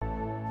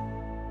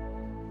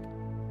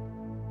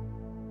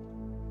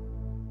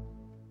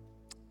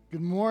Good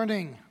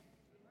morning.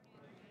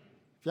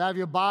 If you have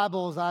your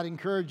Bibles, I'd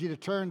encourage you to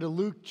turn to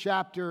Luke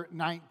chapter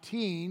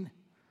 19.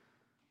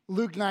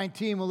 Luke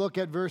 19, we'll look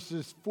at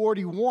verses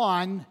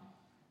 41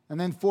 and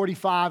then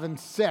 45 and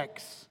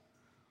 6.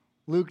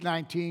 Luke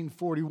 19,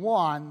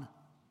 41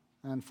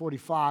 and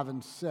 45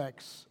 and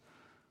 6.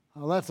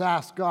 Let's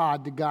ask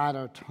God to guide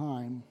our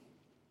time.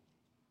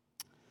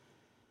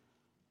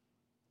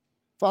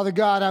 Father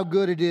God, how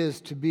good it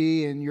is to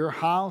be in your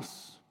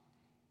house,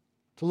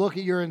 to look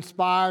at your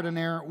inspired,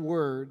 inerrant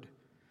word.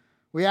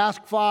 We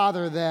ask,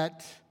 Father,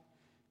 that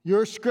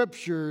your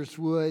scriptures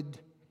would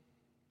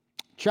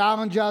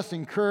challenge us,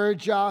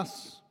 encourage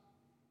us,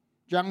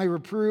 gently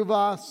reprove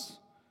us,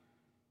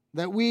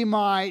 that we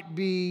might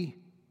be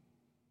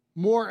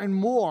more and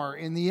more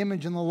in the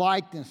image and the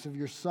likeness of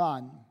your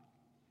Son.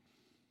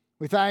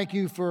 We thank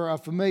you for a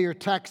familiar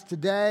text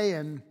today,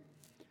 and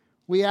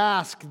we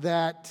ask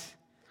that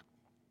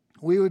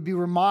we would be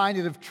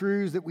reminded of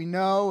truths that we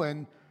know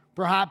and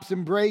perhaps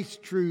embrace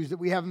truths that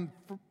we haven't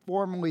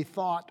formally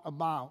thought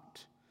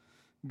about.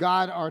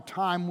 God, our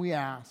time we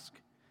ask.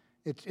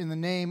 It's in the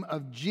name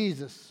of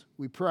Jesus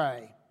we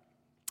pray.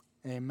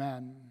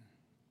 Amen.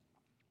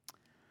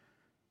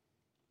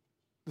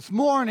 This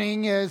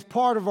morning, as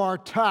part of our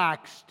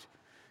text,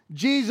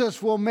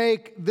 Jesus will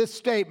make this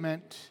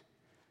statement: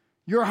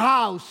 your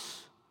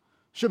house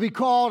shall be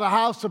called a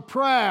house of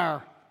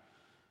prayer,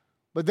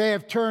 but they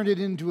have turned it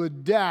into a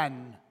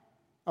den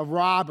of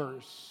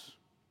robbers.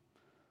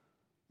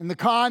 In the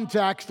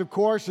context, of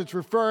course, it's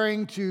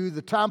referring to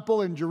the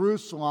temple in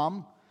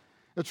Jerusalem.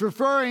 It's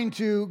referring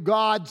to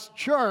God's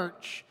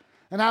church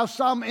and how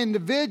some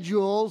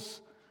individuals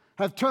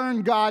have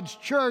turned God's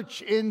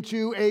church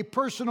into a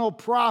personal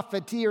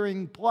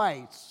profiteering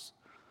place,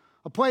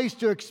 a place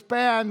to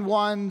expand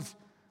one's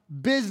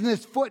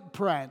business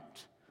footprint,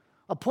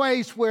 a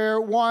place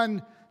where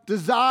one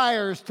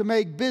desires to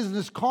make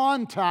business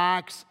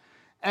contacts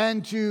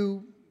and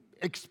to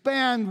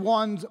expand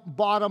one's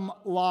bottom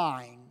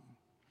line.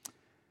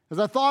 As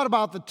I thought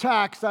about the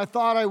text, I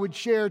thought I would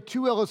share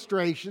two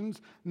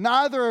illustrations,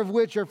 neither of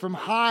which are from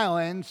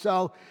Highland,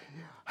 so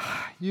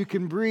you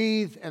can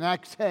breathe and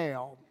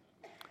exhale.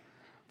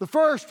 The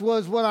first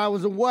was when I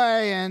was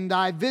away and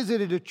I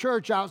visited a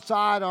church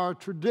outside our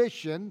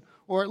tradition,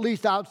 or at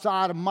least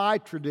outside of my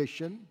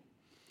tradition.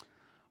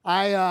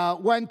 I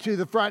went to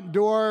the front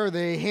door.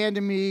 They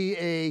handed me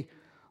a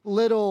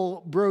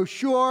little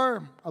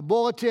brochure, a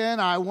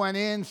bulletin. I went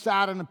in,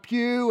 sat in a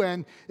pew,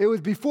 and it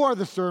was before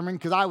the sermon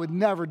because I would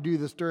never do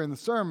this during the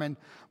sermon.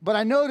 But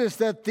I noticed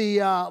that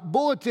the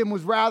bulletin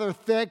was rather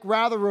thick,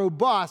 rather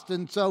robust,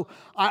 and so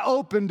I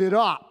opened it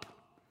up.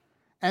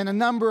 And a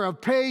number of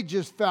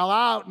pages fell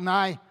out, and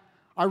I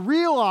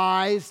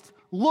realized,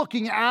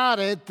 looking at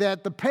it,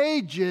 that the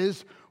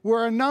pages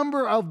were a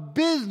number of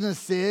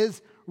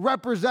businesses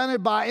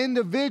represented by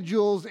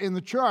individuals in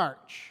the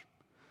church.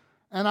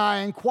 And I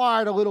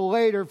inquired a little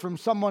later from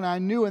someone I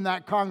knew in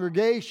that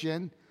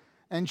congregation,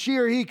 and she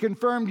or he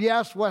confirmed,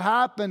 yes, what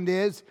happened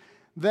is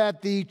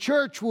that the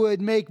church would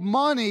make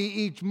money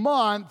each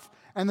month,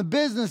 and the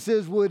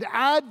businesses would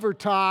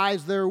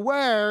advertise their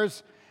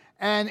wares,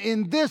 and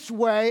in this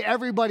way,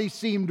 everybody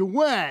seemed to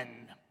win.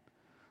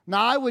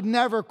 Now, I would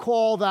never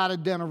call that a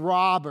den of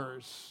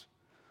robbers,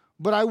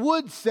 but I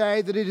would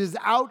say that it is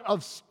out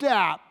of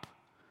step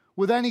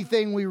with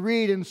anything we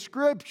read in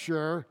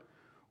Scripture,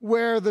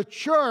 where the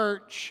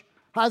church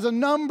has a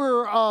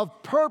number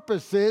of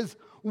purposes,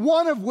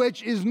 one of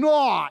which is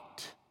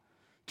not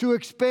to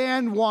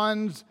expand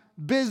one's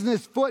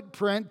business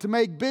footprint, to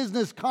make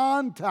business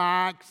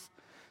contacts,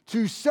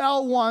 to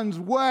sell one's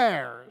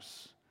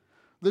wares.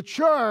 The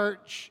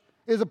church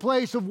is a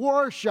place of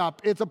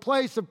worship. It's a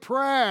place of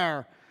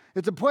prayer.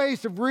 It's a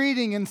place of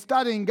reading and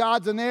studying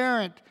God's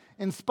inerrant,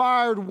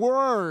 inspired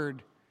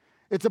word.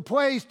 It's a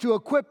place to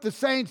equip the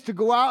saints to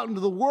go out into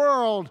the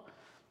world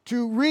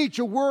to reach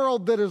a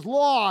world that is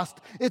lost.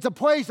 It's a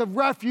place of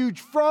refuge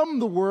from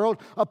the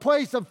world, a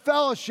place of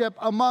fellowship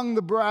among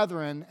the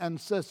brethren and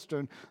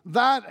sisters.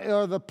 That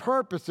are the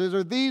purposes,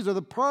 or these are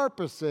the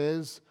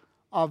purposes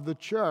of the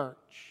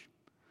church.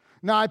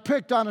 Now, I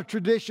picked on a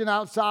tradition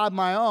outside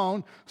my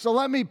own, so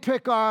let me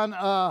pick on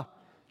a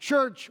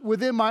church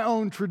within my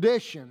own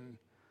tradition.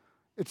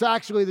 It's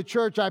actually the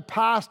church I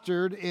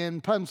pastored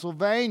in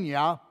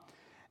Pennsylvania.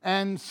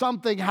 And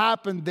something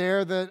happened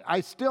there that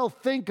I still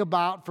think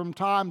about from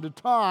time to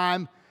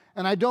time,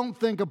 and I don't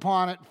think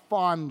upon it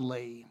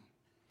fondly.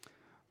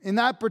 In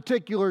that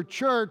particular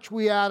church,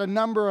 we had a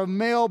number of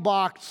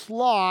mailbox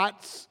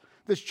slots.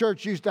 This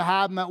church used to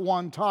have them at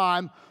one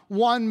time,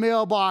 one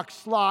mailbox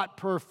slot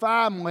per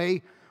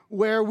family,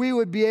 where we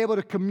would be able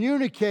to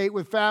communicate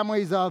with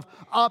families of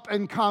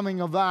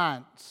up-and-coming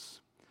events.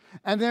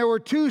 And there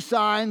were two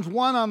signs,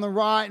 one on the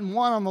right and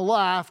one on the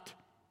left,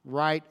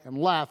 right and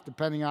left,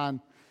 depending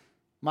on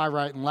my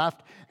right and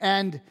left.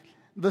 And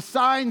the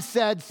sign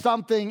said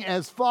something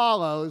as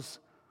follows: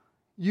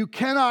 you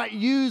cannot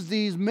use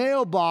these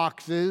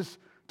mailboxes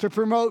to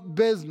promote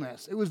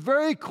business. It was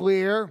very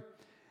clear,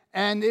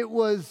 and it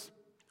was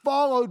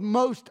followed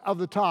most of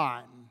the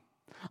time.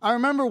 I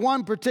remember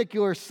one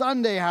particular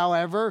Sunday,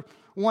 however,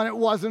 when it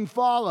wasn't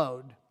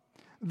followed.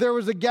 There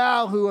was a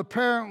gal who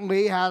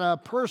apparently had a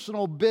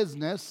personal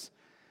business.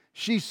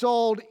 She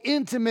sold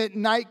intimate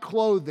night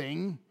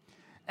clothing,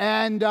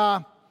 and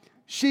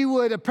she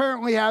would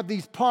apparently have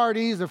these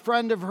parties. A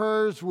friend of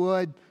hers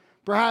would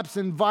perhaps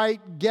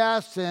invite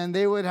guests, and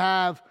they would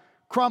have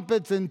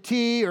crumpets and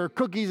tea or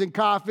cookies and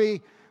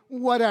coffee,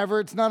 whatever.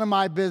 It's none of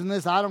my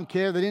business. I don't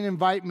care. They didn't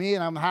invite me,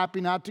 and I'm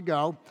happy not to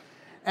go.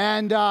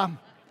 And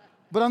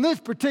but on this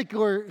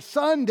particular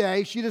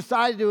Sunday, she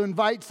decided to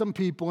invite some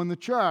people in the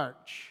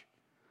church.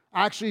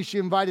 Actually, she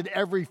invited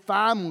every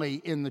family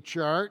in the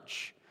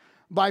church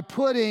by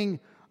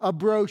putting a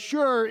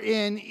brochure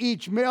in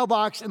each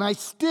mailbox, and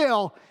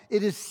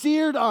it is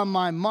seared on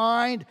my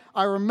mind.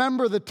 I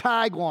remember the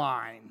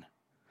tagline.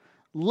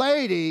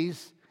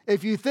 Ladies,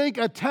 if you think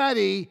a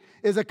teddy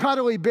is a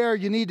cuddly bear,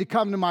 you need to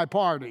come to my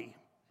party.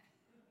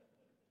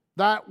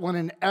 That went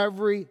in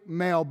every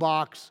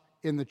mailbox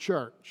in the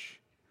church.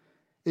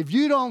 If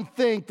you don't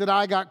think that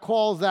I got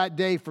calls that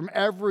day from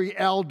every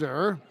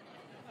elder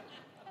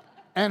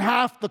and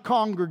half the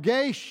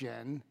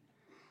congregation,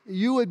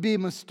 you would be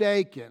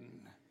mistaken.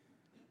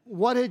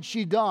 What had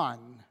she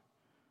done?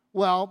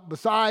 Well,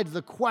 besides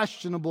the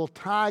questionable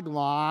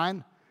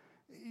tagline,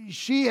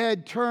 she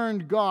had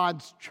turned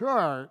God's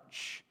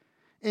church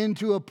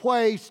into a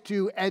place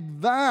to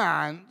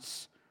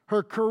advance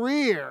her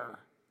career.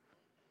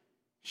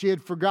 She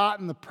had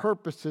forgotten the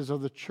purposes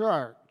of the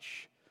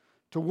church: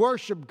 to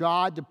worship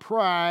God, to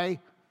pray,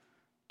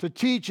 to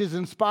teach His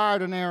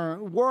inspired and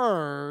inerrant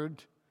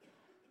word,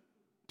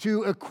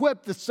 to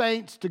equip the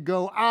saints to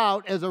go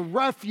out as a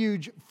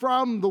refuge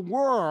from the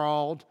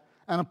world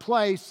and a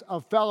place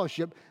of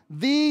fellowship.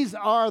 These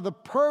are the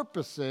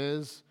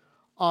purposes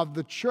of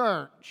the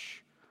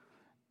church.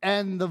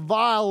 And the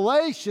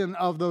violation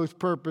of those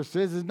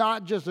purposes is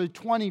not just a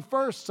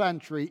 21st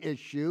century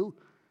issue,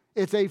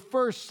 it's a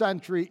first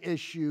century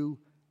issue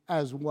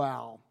as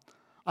well.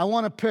 I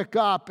want to pick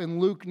up in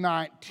Luke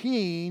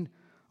 19.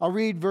 I'll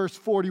read verse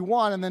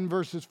 41 and then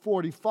verses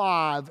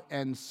 45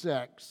 and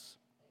 6.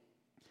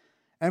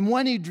 And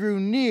when he drew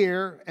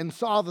near and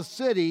saw the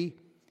city,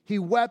 he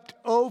wept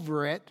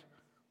over it.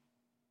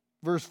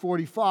 Verse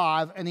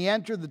 45, and he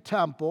entered the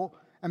temple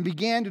and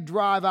began to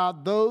drive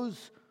out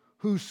those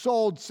who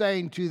sold,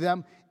 saying to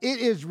them, it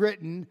is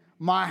written,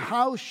 my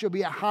house shall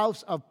be a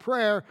house of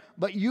prayer,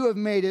 but you have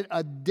made it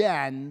a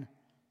den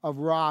of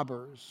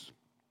robbers.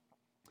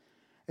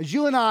 As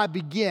you and I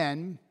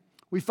begin,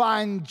 we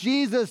find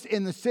Jesus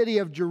in the city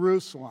of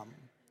Jerusalem.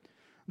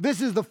 This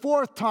is the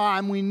fourth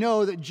time we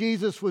know that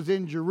Jesus was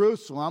in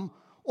Jerusalem.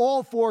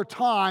 All four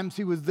times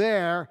he was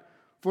there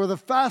for the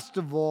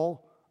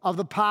festival of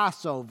the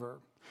Passover.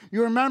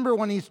 You remember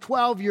when he's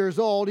 12 years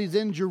old, he's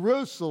in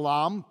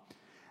Jerusalem,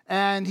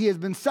 and he has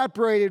been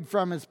separated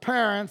from his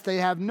parents. They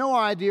have no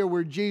idea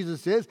where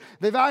Jesus is.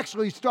 They've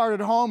actually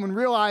started home and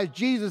realized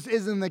Jesus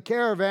is in the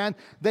caravan.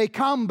 They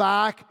come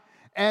back,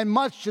 and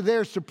much to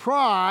their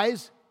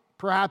surprise,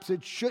 perhaps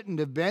it shouldn't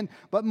have been,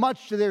 but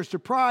much to their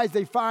surprise,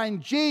 they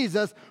find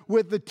Jesus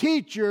with the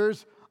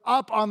teachers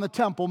up on the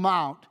Temple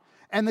Mount.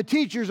 And the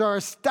teachers are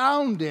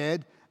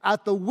astounded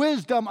at the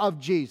wisdom of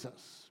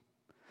Jesus.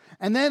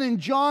 And then in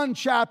John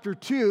chapter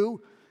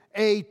 2,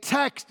 a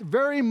text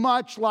very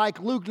much like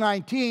Luke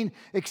 19,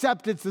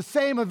 except it's the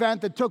same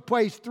event that took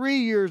place 3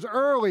 years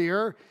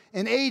earlier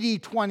in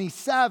AD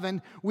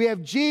 27. We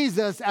have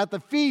Jesus at the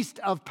feast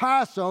of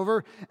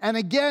Passover, and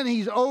again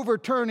he's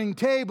overturning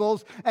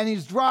tables and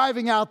he's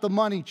driving out the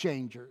money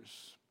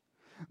changers.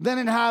 Then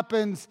it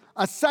happens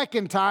a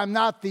second time,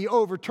 not the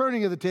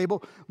overturning of the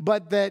table,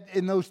 but that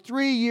in those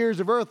 3 years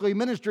of earthly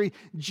ministry,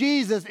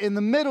 Jesus in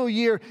the middle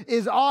year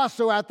is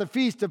also at the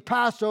feast of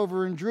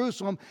Passover in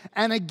Jerusalem.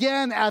 And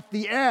again at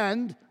the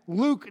end,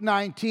 Luke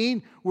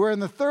 19, we're in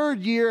the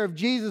third year of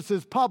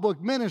Jesus'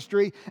 public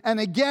ministry, and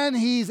again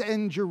he's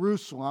in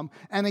Jerusalem,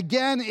 and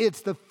again it's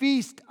the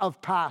feast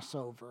of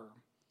Passover.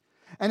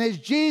 And as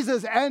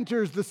Jesus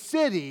enters the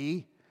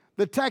city,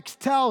 the text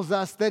tells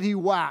us that he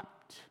wept.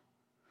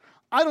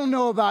 I don't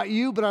know about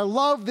you, but I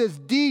love this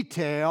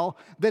detail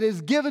that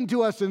is given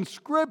to us in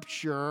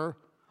Scripture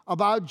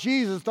about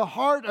Jesus, the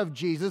heart of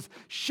Jesus,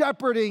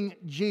 shepherding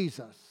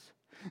Jesus.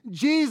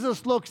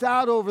 Jesus looks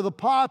out over the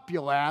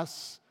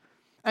populace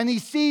and he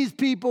sees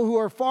people who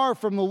are far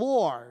from the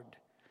Lord.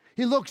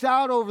 He looks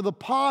out over the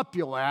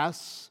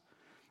populace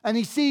and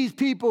he sees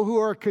people who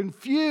are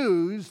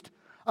confused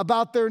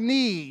about their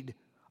need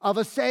of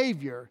a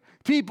Savior.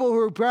 People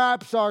who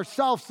perhaps are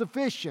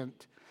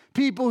self-sufficient.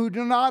 People who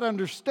do not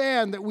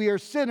understand that we are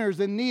sinners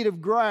in need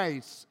of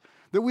grace,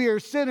 that we are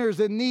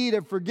sinners in need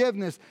of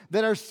forgiveness,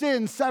 that our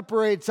sin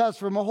separates us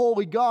from a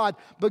holy God.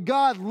 But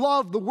God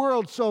loved the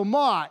world so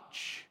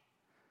much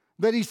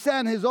that he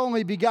sent his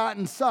only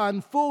begotten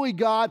Son, fully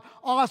God,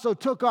 also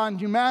took on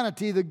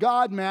humanity, the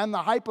God-man, the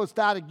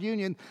hypostatic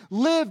union,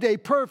 lived a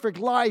perfect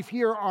life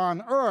here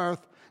on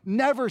earth,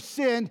 never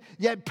sinned,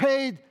 yet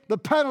paid the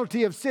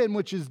penalty of sin,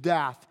 which is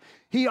death.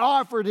 He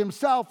offered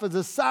himself as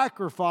a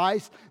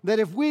sacrifice that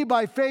if we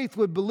by faith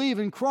would believe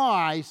in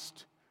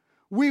Christ,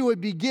 we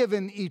would be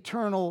given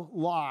eternal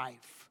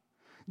life.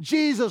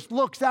 Jesus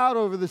looks out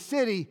over the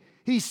city.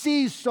 He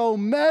sees so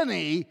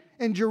many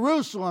in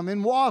Jerusalem,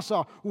 in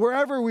Warsaw,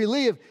 wherever we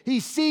live. He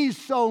sees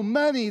so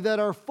many that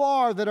are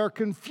far, that are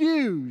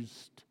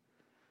confused.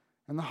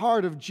 And the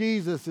heart of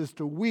Jesus is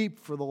to weep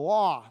for the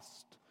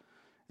lost.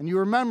 And you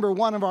remember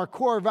one of our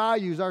core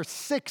values, our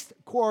sixth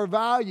core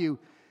value,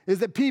 is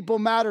that people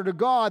matter to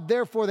God,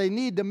 therefore they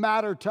need to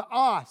matter to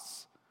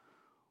us.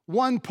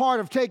 One part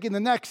of taking the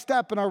next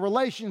step in our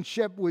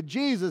relationship with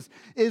Jesus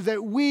is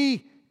that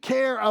we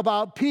care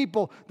about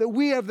people, that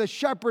we have the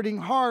shepherding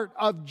heart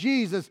of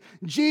Jesus.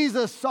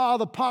 Jesus saw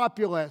the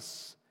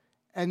populace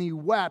and he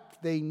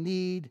wept. They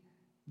need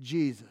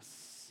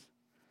Jesus.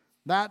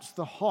 That's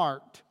the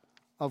heart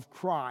of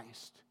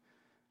Christ.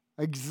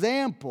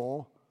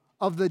 Example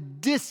of the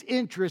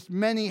disinterest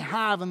many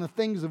have in the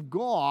things of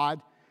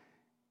God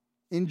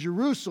in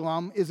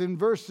Jerusalem is in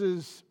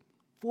verses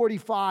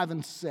 45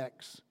 and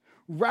 6.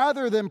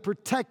 Rather than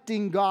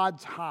protecting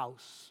God's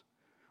house,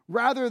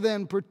 rather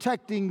than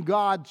protecting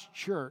God's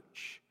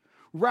church,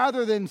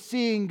 rather than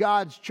seeing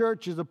God's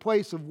church as a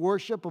place of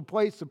worship, a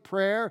place of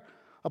prayer,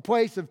 a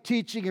place of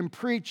teaching and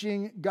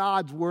preaching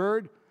God's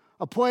word,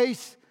 a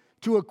place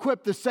to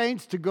equip the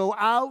saints to go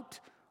out,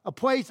 a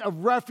place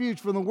of refuge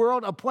from the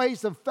world, a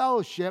place of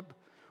fellowship,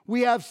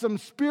 we have some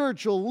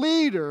spiritual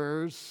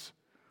leaders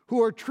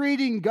who are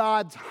treating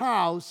God's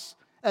house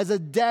as a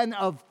den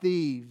of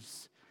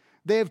thieves.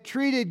 They have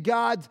treated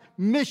God's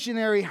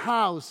missionary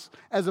house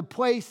as a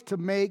place to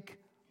make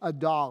a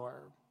dollar.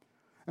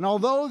 And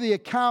although the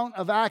account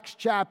of Acts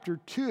chapter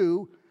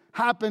 2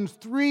 happens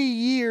 3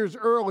 years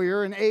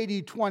earlier in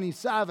AD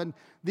 27,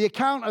 the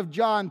account of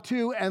John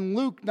 2 and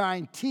Luke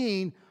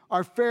 19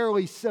 are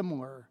fairly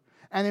similar.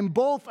 And in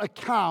both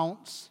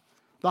accounts,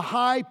 the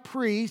high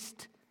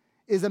priest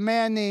is a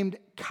man named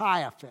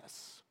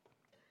Caiaphas.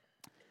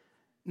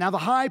 Now, the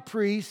high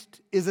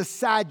priest is a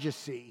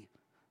Sadducee.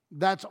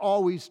 That's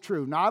always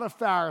true. Not a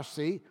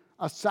Pharisee,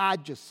 a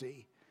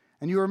Sadducee.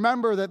 And you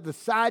remember that the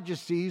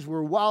Sadducees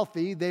were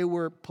wealthy. They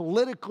were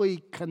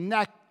politically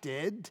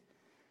connected.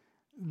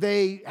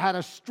 They had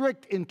a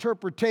strict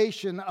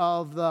interpretation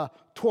of the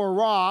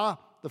Torah,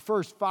 the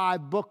first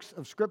 5 books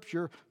of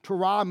Scripture.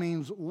 Torah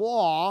means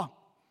law.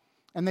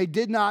 And they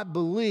did not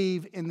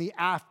believe in the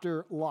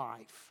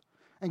afterlife.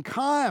 And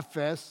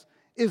Caiaphas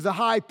is the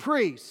high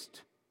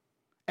priest.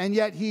 And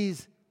yet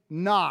he's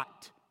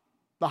not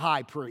the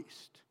high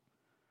priest.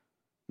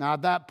 Now,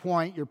 at that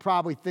point, you're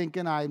probably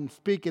thinking, I'm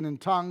speaking in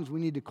tongues, we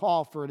need to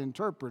call for an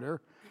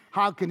interpreter.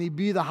 How can he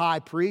be the high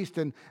priest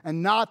and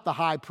not the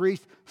high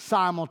priest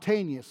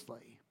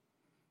simultaneously?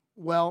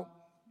 Well,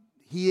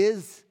 he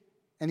is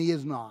and he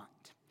is not.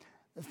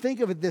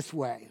 Think of it this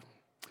way.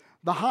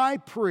 The high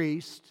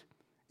priest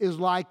is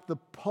like the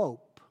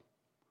Pope.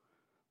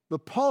 The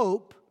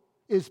Pope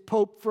is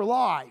Pope for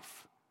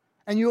life,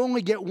 and you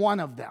only get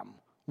one of them,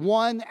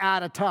 one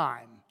at a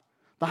time.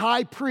 The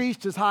high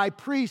priest is high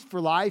priest for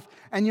life,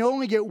 and you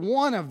only get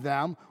one of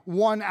them,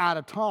 one at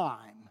a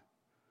time.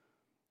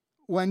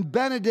 When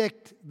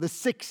Benedict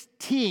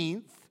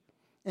XVI,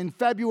 in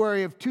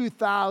February of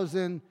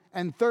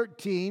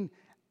 2013,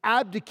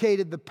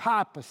 abdicated the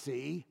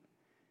papacy,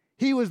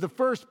 he was the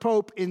first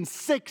pope in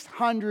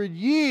 600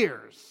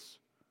 years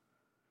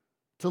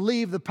to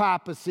leave the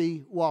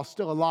papacy while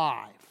still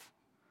alive.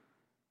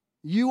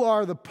 You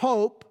are the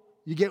pope,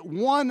 you get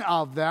one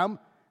of them,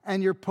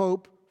 and you're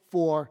pope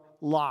for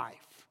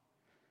life.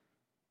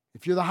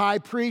 If you're the high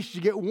priest,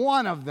 you get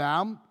one of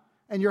them,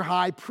 and you're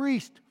high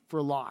priest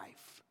for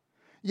life.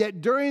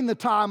 Yet during the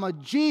time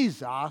of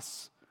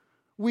Jesus,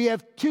 we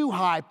have 2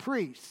 high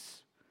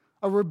priests,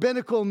 a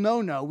rabbinical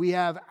no-no. We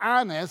have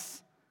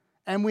Annas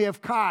and we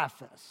have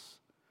Caiaphas.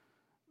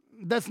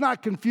 That's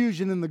not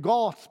confusion in the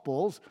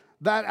Gospels.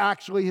 That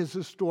actually is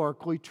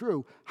historically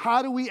true.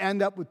 How do we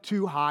end up with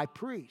 2 high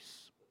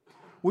priests?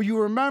 Well, you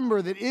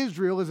remember that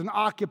Israel is an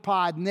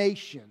occupied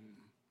nation.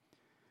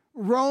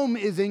 Rome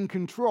is in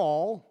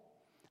control,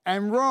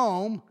 and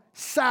Rome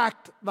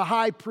sacked the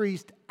high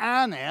priest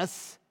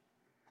Annas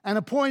and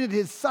appointed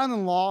his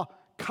son-in-law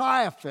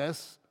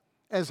Caiaphas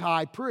as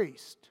high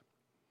priest.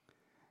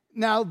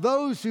 Now,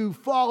 those who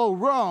follow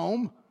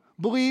Rome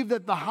believe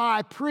that the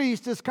high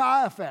priest is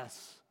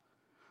Caiaphas,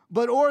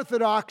 but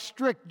Orthodox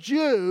strict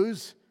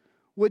Jews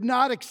would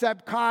not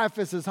accept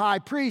Caiaphas as high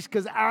priest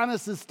because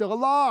Annas is still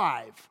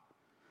alive.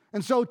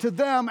 And so to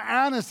them,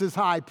 Annas is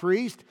high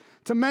priest.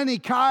 To many,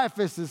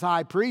 Caiaphas is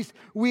high priest.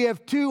 We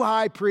have 2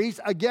 high priests.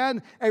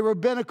 Again, a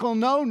rabbinical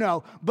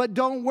no-no. But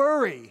don't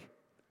worry.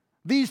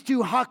 These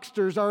 2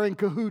 hucksters are in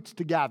cahoots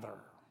together.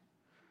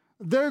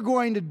 They're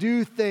going to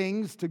do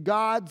things to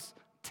God's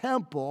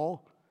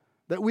temple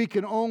that we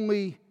can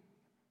only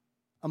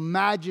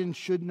imagine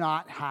should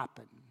not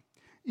happen.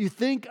 You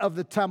think of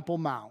the Temple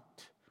Mount,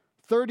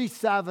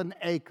 37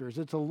 acres.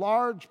 It's a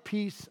large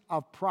piece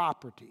of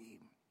property.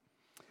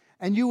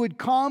 And you would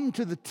come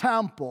to the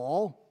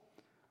temple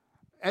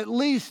at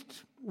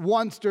least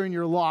once during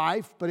your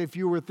life, but if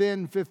you're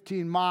within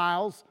 15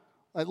 miles,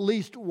 at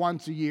least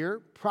once a year,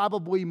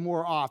 probably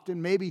more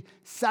often, maybe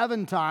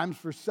 7 times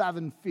for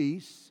 7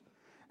 feasts,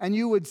 and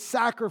you would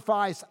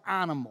sacrifice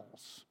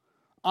animals,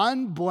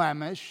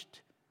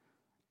 unblemished,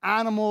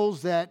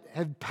 animals that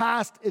had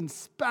passed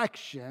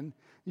inspection.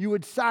 You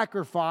would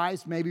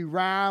sacrifice maybe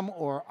ram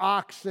or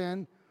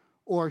oxen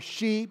or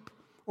sheep,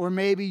 or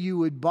maybe you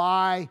would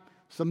buy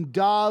some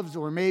doves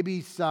or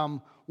maybe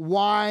some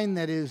wine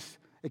that is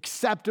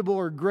acceptable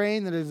or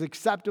grain that is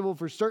acceptable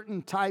for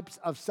certain types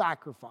of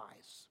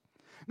sacrifice.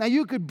 Now,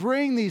 you could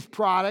bring these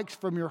products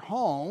from your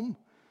home,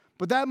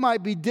 but that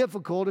might be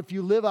difficult if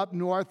you live up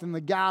north in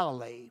the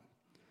Galilee.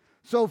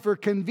 So for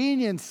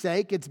convenience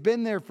sake, it's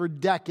been there for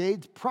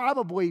decades,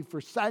 probably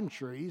for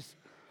centuries.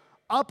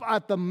 Up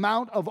at the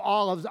Mount of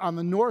Olives on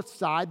the north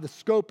side, the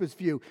Scopus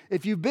View.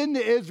 If you've been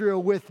to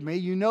Israel with me,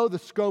 you know the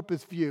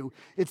Scopus View.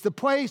 It's the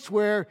place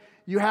where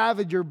you have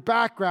in your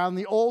background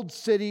the old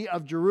city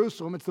of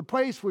Jerusalem. It's the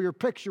place where your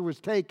picture was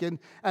taken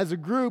as a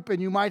group,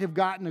 and you might have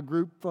gotten a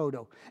group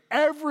photo.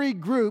 Every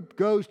group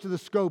goes to the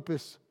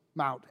Scopus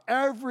Mount.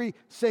 Every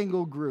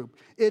single group.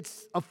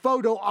 It's a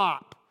photo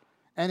op.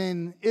 And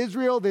in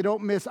Israel, they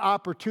don't miss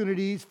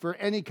opportunities for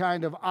any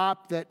kind of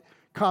op that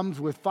comes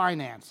with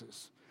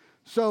finances.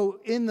 So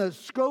in the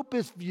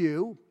Scopus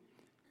View,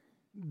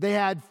 they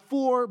had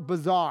 4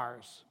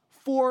 bazaars,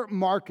 4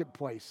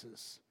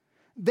 marketplaces.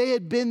 They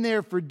had been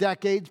there for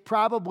decades,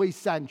 probably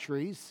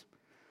centuries.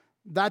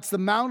 That's the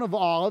Mount of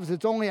Olives.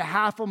 It's only a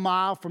half a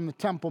mile from the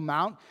Temple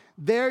Mount.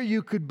 There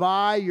you could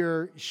buy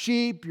your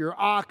sheep, your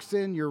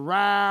oxen, your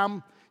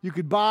ram. You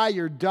could buy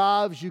your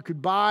doves. You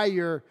could buy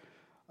your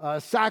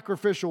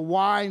sacrificial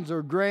wines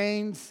or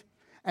grains.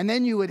 And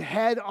then you would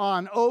head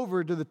on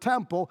over to the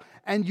temple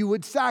and you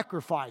would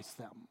sacrifice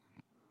them.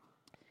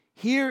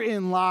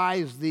 Herein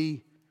lies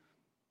the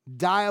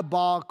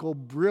diabolical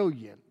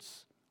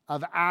brilliance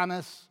of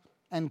Annas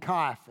and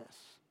Caiaphas.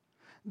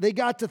 They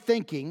got to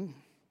thinking,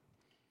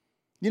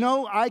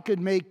 I could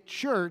make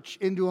church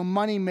into a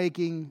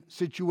money-making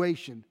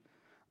situation.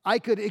 I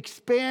could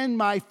expand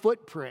my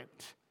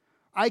footprint.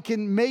 I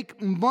can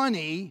make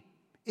money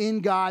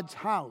in God's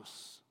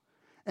house.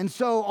 And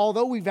so,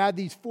 although we've had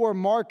these 4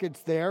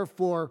 markets there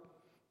for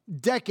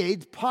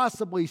decades,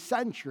 possibly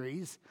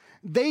centuries,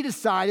 they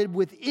decided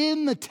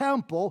within the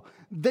temple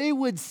they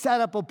would set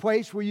up a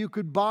place where you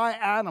could buy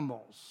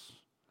animals.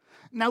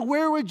 Now,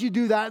 where would you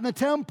do that in the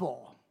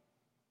temple?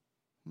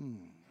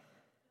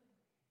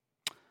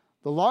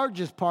 The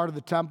largest part of the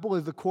temple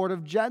is the court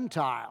of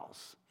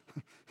Gentiles.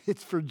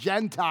 It's for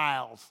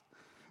Gentiles.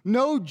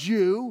 No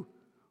Jew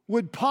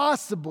would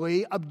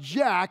possibly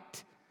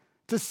object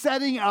to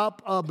setting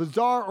up a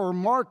bazaar or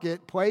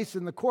marketplace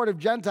in the court of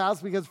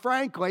Gentiles because,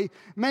 frankly,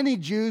 many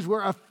Jews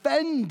were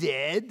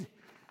offended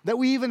that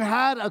we even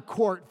had a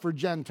court for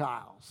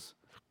Gentiles.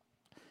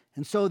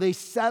 And so they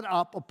set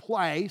up a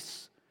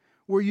place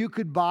where you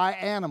could buy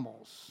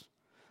animals.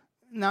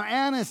 Now,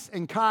 Annas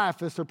and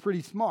Caiaphas are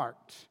pretty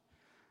smart.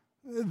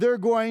 They're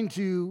going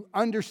to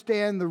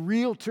understand the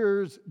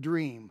realtor's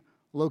dream.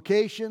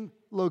 Location,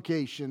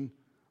 location,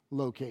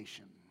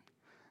 location.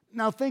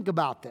 Now, think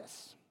about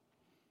this.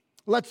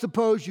 Let's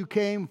suppose you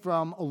came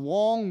from a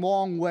long,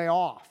 long way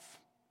off.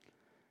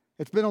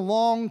 It's been a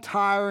long,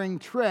 tiring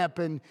trip,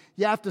 and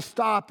you have to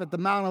stop at the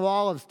Mount of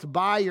Olives to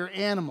buy your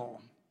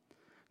animal.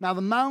 Now,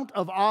 the Mount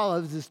of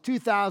Olives is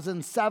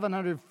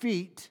 2,700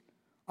 feet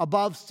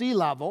above sea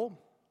level,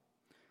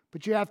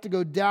 but you have to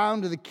go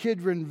down to the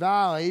Kidron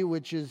Valley,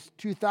 which is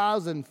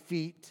 2,000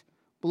 feet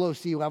below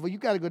sea level. You've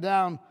got to go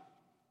down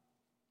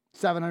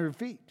 700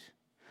 feet.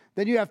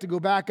 Then you have to go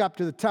back up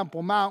to the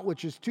Temple Mount,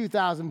 which is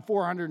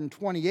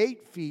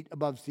 2,428 feet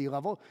above sea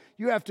level.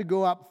 You have to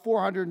go up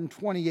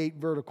 428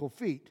 vertical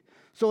feet.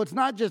 So it's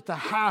not just a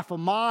half a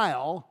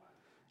mile,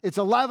 it's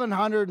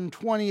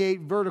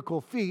 1,128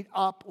 vertical feet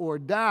up or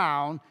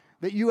down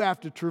that you have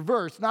to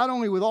traverse, not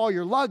only with all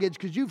your luggage,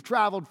 because you've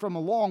traveled from a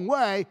long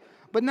way,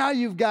 but now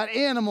you've got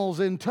animals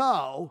in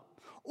tow,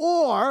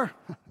 or,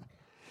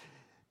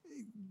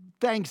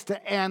 thanks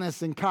to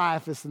Annas and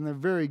Caiaphas and their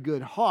very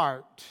good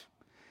heart,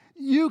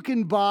 you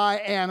can buy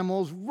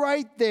animals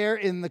right there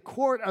in the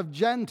court of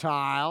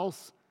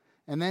Gentiles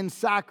and then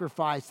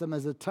sacrifice them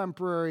as a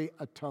temporary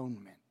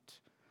atonement.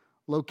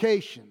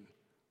 Location,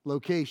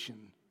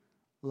 location,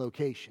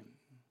 location.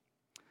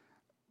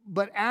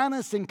 But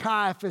Annas and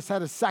Caiaphas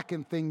had a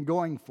second thing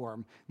going for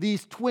them.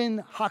 These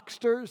twin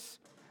hucksters,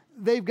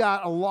 they've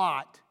got a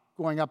lot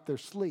going up their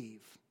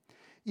sleeve.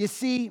 You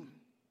see,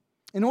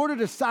 in order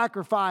to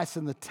sacrifice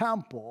in the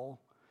temple,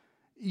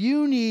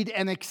 you need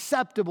an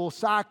acceptable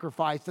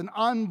sacrifice, an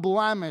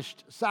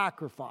unblemished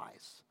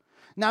sacrifice.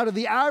 Now, to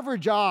the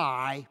average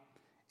eye,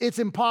 it's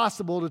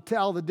impossible to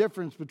tell the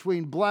difference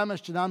between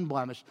blemished and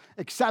unblemished,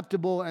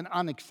 acceptable and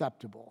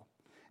unacceptable.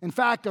 In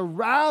fact, a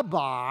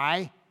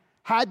rabbi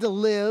had to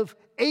live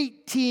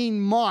 18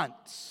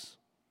 months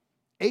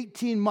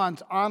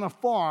on a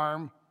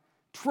farm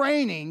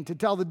training to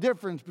tell the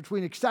difference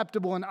between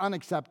acceptable and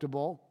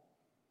unacceptable.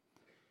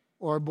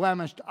 or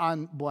blemished,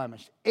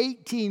 unblemished.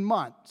 18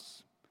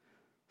 months.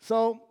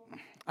 So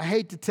I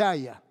hate to tell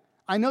you,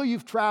 I know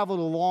you've traveled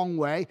a long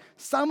way.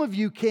 Some of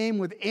you came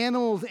with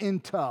animals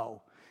in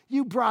tow.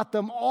 You brought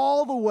them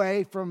all the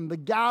way from the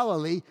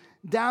Galilee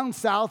down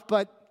south,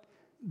 but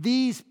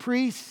these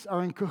priests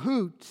are in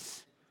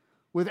cahoots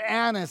with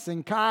Annas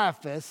and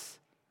Caiaphas.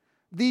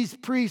 These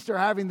priests are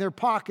having their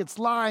pockets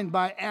lined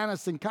by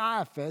Annas and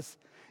Caiaphas.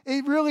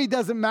 It really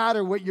doesn't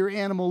matter what your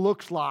animal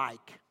looks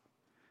like.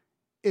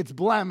 It's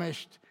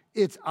blemished,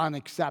 it's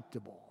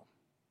unacceptable.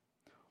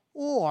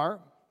 Or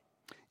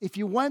if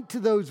you went to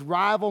those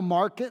rival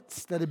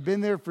markets that have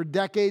been there for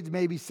decades,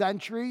 maybe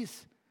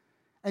centuries,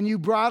 and you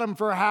brought them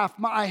for a half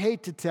mile, I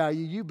hate to tell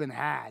you, you've been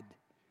had.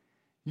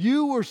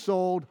 You were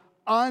sold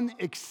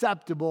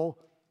unacceptable,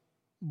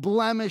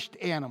 blemished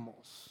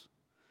animals.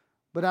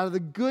 But out of the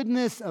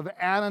goodness of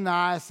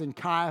Ananias and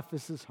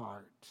Caiaphas'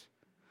 heart,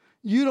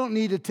 you don't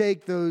need to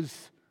take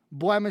those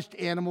blemished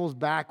animals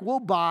back. We'll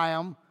buy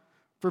them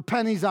for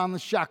pennies on the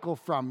shekel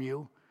from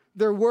you.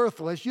 They're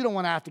worthless. You don't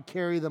want to have to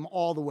carry them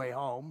all the way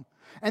home.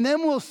 And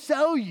then we'll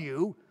sell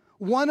you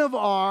one of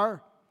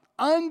our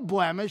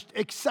unblemished,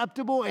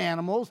 acceptable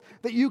animals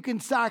that you can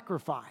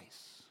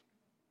sacrifice.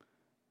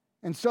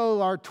 And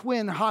so our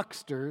twin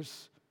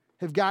hucksters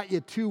have got you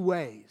two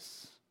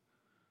ways.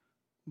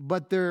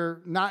 But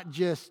they're not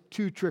just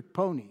two-trick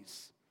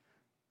ponies.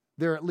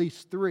 They're at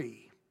least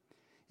three.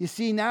 You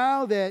see,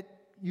 now that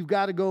you've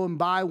got to go and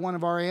buy one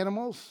of our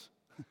animals,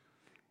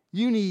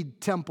 you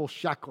need temple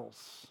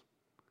shekels.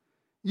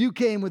 You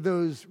came with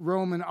those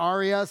Roman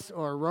arias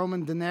or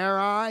Roman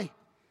denarii.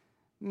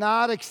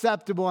 Not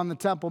acceptable on the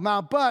Temple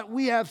Mount, but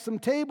we have some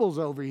tables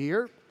over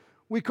here.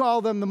 We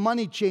call them the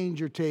money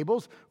changer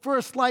tables. For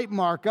a slight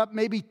markup,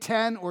 maybe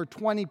 10 or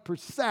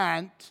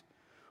 20%,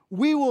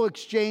 we will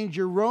exchange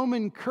your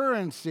Roman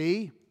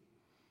currency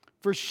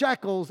for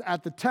shekels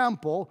at the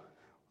temple,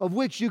 of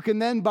which you can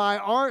then buy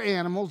our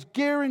animals,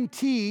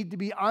 guaranteed to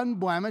be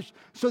unblemished,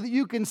 so that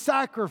you can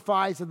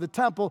sacrifice at the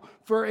temple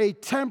for a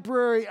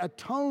temporary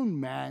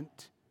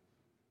atonement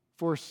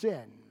for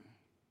sin.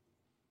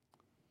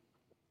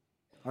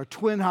 Our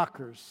twin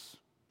hucksters,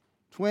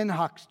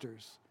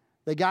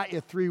 they got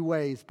you three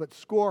ways, but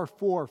score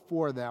 4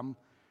 for them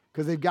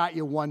because they've got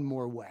you one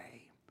more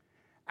way.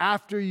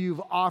 After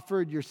you've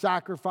offered your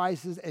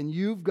sacrifices and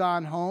you've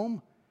gone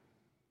home,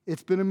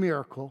 it's been a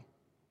miracle.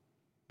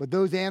 But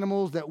those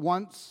animals that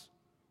once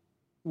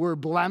were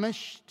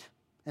blemished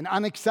and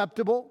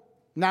unacceptable,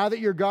 now that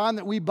you're gone,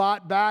 that we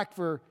bought back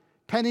for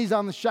pennies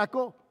on the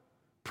shekel,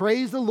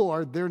 praise the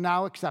Lord, they're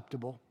now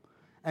acceptable.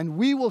 And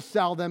we will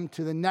sell them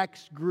to the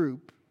next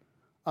group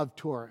of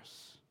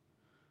tourists.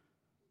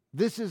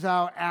 This is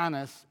how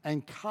Annas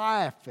and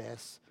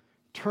Caiaphas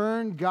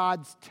turned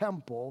God's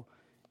temple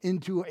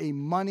into a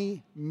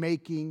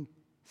money-making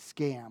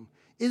scam.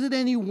 Is it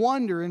any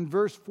wonder in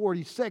verse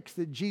 46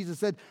 that Jesus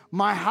said,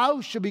 "My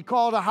house shall be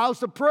called a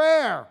house of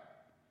prayer,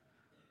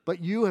 but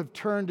you have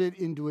turned it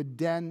into a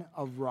den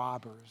of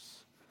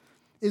robbers"?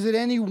 Is it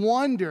any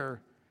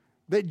wonder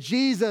that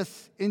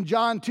Jesus in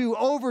John 2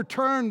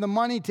 overturned the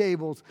money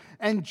tables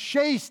and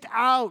chased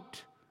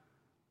out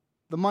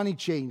the money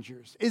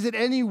changers? Is it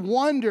any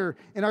wonder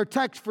in our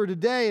text for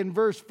today in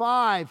verse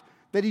 5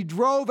 that he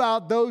drove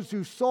out those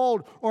who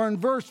sold, or in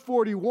verse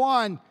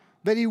 41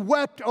 that he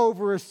wept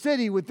over a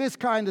city with this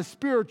kind of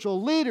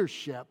spiritual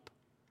leadership?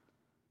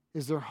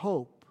 Is there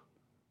hope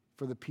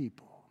for the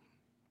people?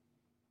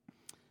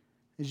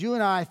 As you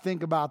and I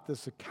think about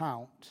this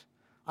account,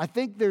 I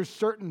think there's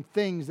certain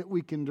things that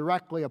we can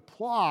directly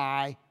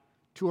apply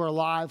to our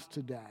lives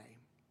today.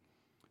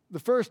 The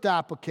first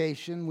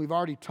application we've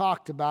already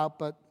talked about,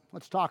 but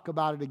let's talk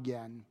about it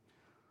again.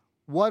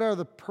 What are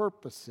the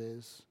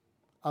purposes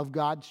of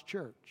God's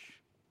church?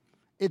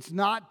 It's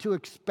not to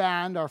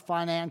expand our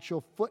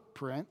financial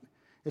footprint.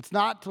 It's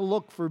not to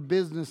look for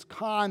business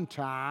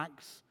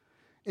contacts.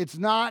 It's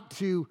not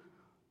to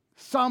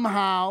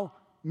somehow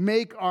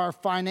make our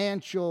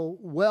financial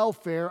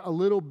welfare a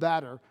little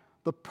better.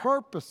 The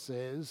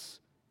purposes,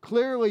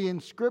 clearly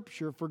in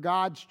Scripture, for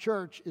God's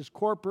church is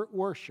corporate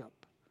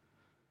worship,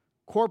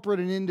 corporate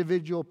and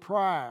individual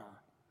prayer,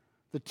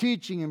 the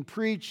teaching and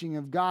preaching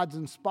of God's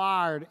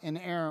inspired and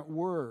inerrant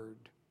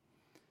word.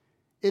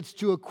 It's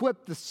to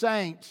equip the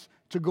saints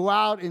to go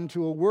out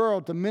into a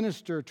world, to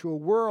minister to a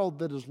world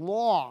that is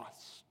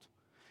lost.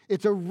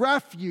 It's a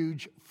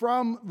refuge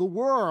from the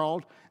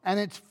world, and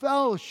it's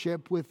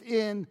fellowship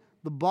within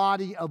the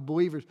body of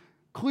believers.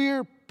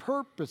 Clear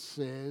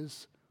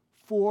purposes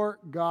for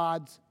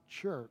God's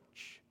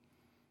church.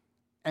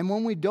 And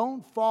when we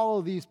don't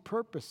follow these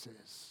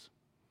purposes,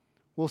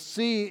 we'll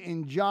see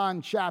in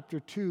John chapter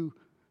 2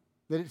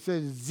 that it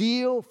says,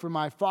 "Zeal for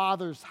my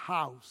Father's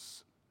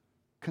house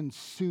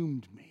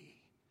consumed me."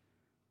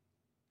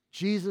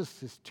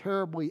 Jesus is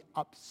terribly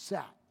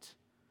upset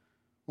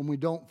when we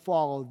don't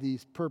follow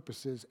these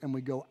purposes and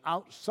we go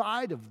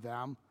outside of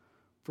them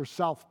for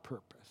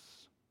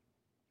self-purpose.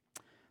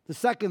 The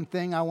second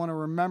thing I want to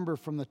remember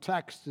from the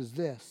text is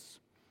this: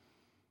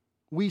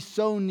 We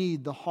so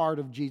need the heart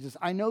of Jesus.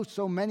 I know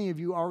so many of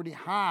you already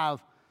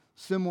have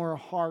similar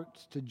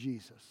hearts to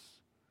Jesus.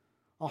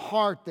 A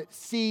heart that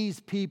sees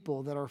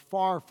people that are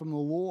far from the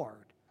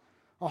Lord.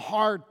 A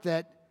heart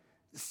that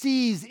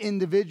sees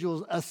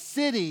individuals, a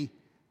city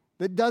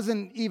that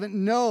doesn't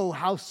even know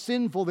how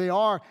sinful they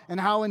are and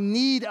how in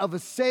need of a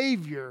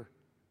Savior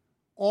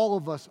all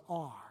of us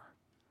are.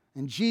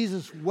 And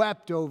Jesus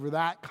wept over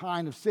that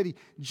kind of city.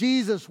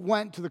 Jesus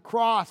went to the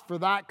cross for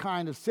that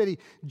kind of city.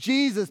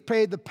 Jesus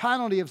paid the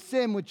penalty of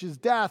sin, which is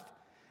death.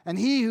 And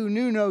he who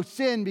knew no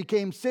sin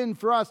became sin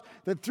for us,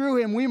 that through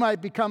him we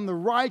might become the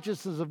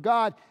righteousness of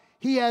God.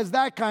 He has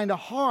that kind of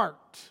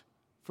heart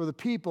for the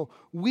people.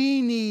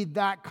 We need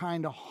that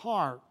kind of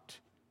heart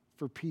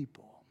for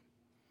people.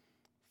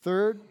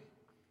 Third,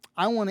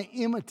 I want to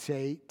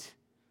imitate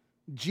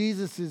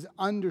Jesus'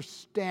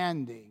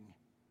 understanding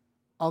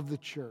of the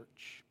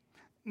church.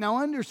 Now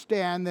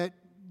understand that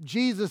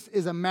Jesus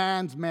is a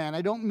man's man.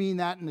 I don't mean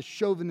that in a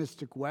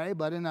chauvinistic way,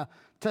 but in a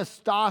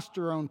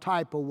testosterone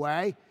type of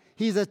way.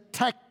 He's a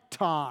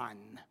tecton.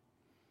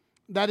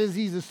 That is,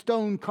 he's a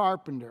stone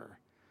carpenter.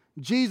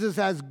 Jesus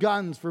has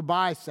guns for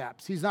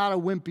biceps. He's not a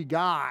wimpy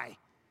guy.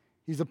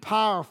 He's a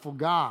powerful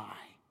guy.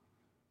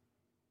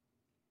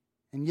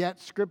 And yet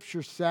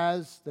Scripture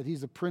says that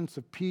he's a Prince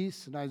of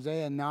Peace in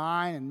Isaiah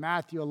 9, and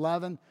Matthew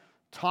 11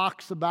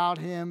 talks about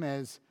him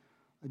as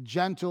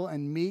gentle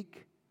and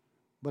meek.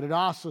 But it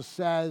also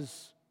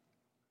says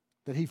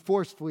that he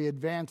forcefully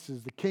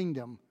advances the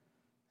kingdom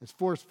as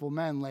forceful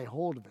men lay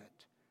hold of it.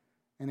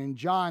 And in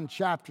John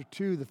chapter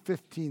 2, the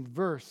 17th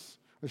verse,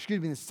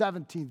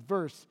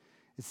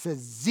 it says,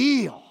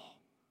 zeal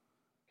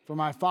for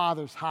my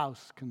Father's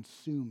house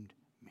consumed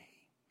me.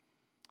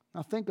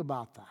 Now think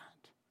about that.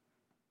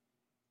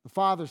 The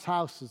Father's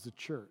house is the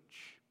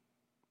church.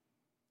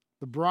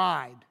 The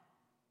bride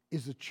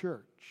is the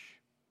church.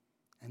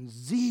 And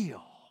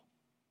zeal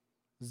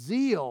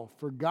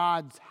for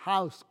God's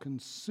house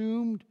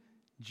consumed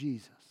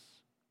Jesus.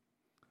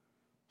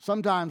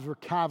 Sometimes we're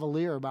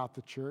cavalier about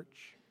the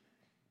church.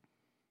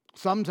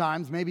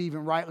 Sometimes, maybe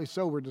even rightly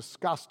so, we're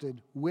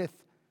disgusted with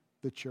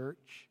the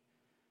church.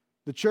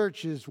 The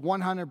church is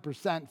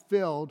 100%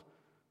 filled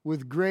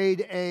with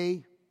grade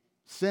A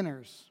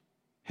sinners,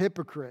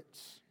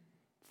 hypocrites,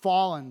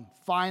 fallen,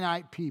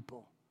 finite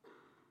people.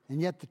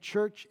 And yet the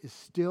church is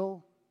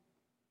still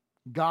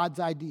God's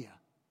idea.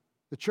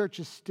 The church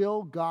is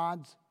still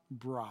God's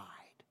bride.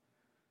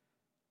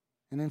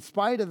 And in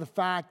spite of the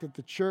fact that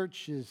the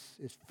church is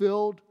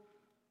filled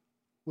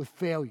with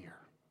failure,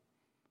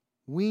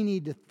 we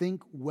need to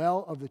think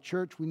well of the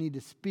church. We need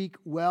to speak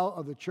well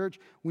of the church.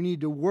 We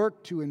need to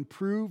work to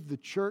improve the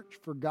church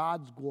for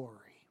God's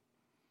glory.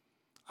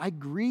 I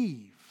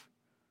grieve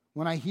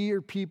when I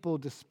hear people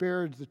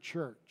disparage the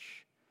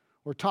church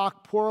or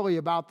talk poorly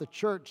about the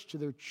church to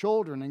their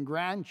children and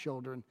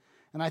grandchildren.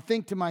 And I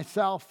think to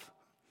myself,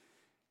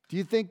 do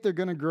you think they're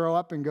going to grow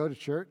up and go to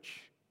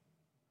church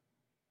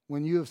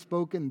when you have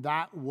spoken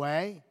that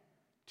way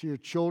to your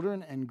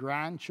children and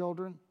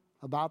grandchildren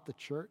about the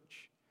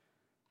church?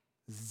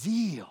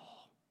 Zeal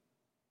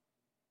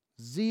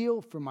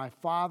for my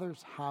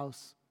Father's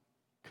house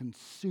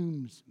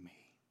consumes me.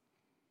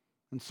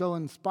 And so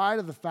in spite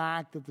of the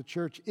fact that the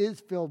church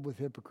is filled with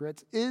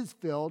hypocrites, is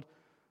filled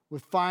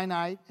with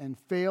finite and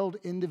failed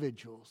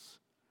individuals,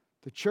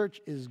 the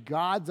church is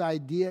God's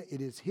idea.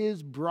 It is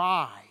his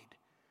bride.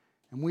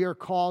 And we are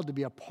called to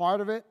be a part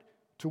of it,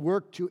 to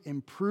work to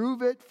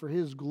improve it for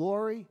his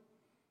glory,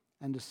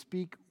 and to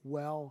speak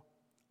well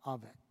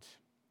of it.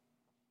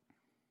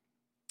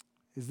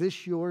 Is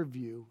this your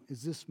view?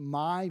 Is this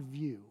my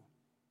view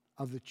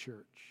of the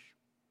church?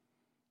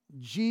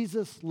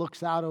 Jesus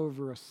looks out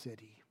over a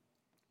city,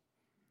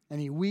 and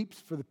he weeps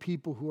for the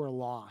people who are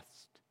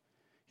lost.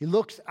 He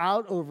looks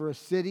out over a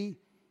city,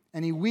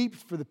 and he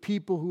weeps for the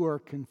people who are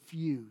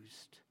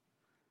confused.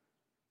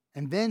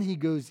 And then he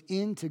goes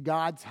into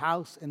God's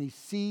house and he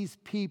sees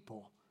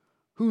people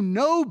who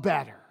know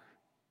better,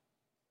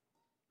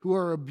 who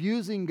are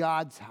abusing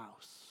God's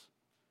house.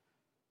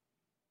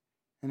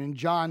 And in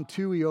John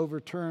 2, he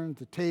overturns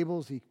the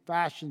tables, he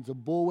fashions a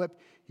bullwhip,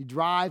 he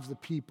drives the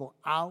people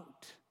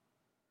out.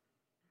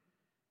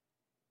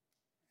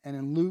 And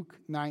in Luke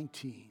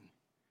 19,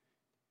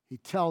 he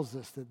tells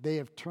us that they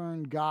have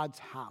turned God's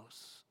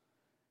house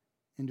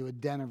into a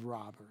den of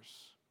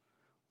robbers.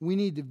 We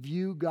need to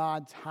view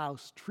God's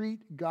house,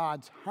 treat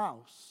God's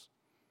house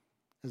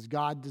as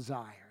God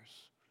desires.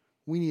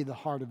 We need the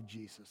heart of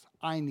Jesus.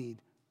 I need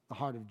the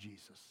heart of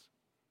Jesus.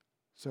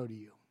 So do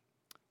you.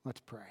 Let's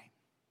pray.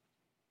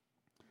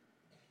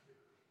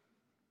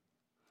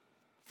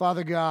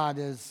 Father God,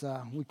 as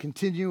we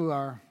continue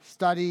our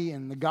study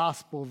in the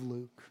Gospel of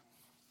Luke,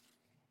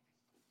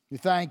 we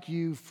thank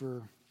you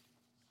for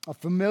a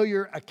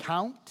familiar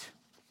account,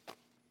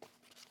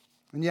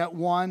 and yet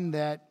one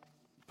that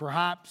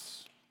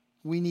perhaps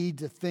we need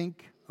to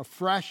think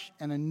afresh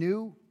and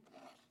anew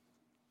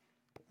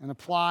and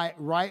apply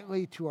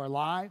rightly to our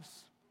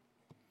lives.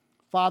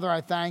 Father,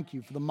 I thank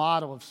you for the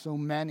model of so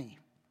many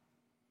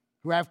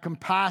who have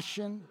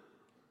compassion,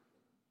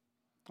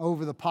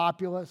 over the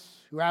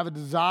populace, who have a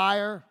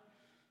desire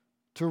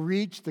to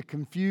reach the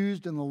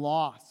confused and the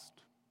lost.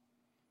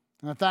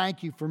 And I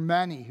thank you for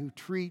many who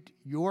treat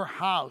your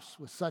house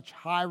with such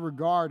high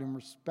regard and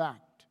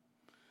respect,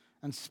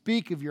 and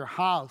speak of your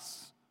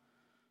house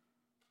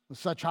with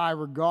such high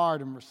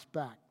regard and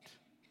respect.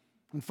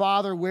 And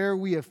Father, where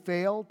we have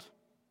failed,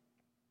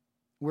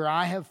 where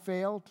I have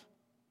failed,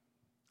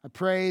 I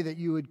pray that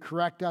you would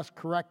correct us,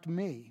 correct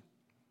me,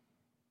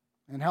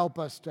 and help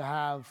us to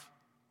have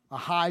a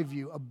high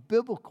view, a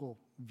biblical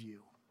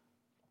view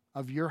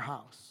of your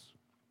house.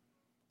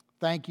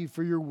 Thank you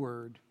for your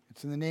word.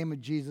 It's in the name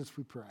of Jesus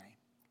we pray.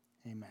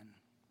 Amen.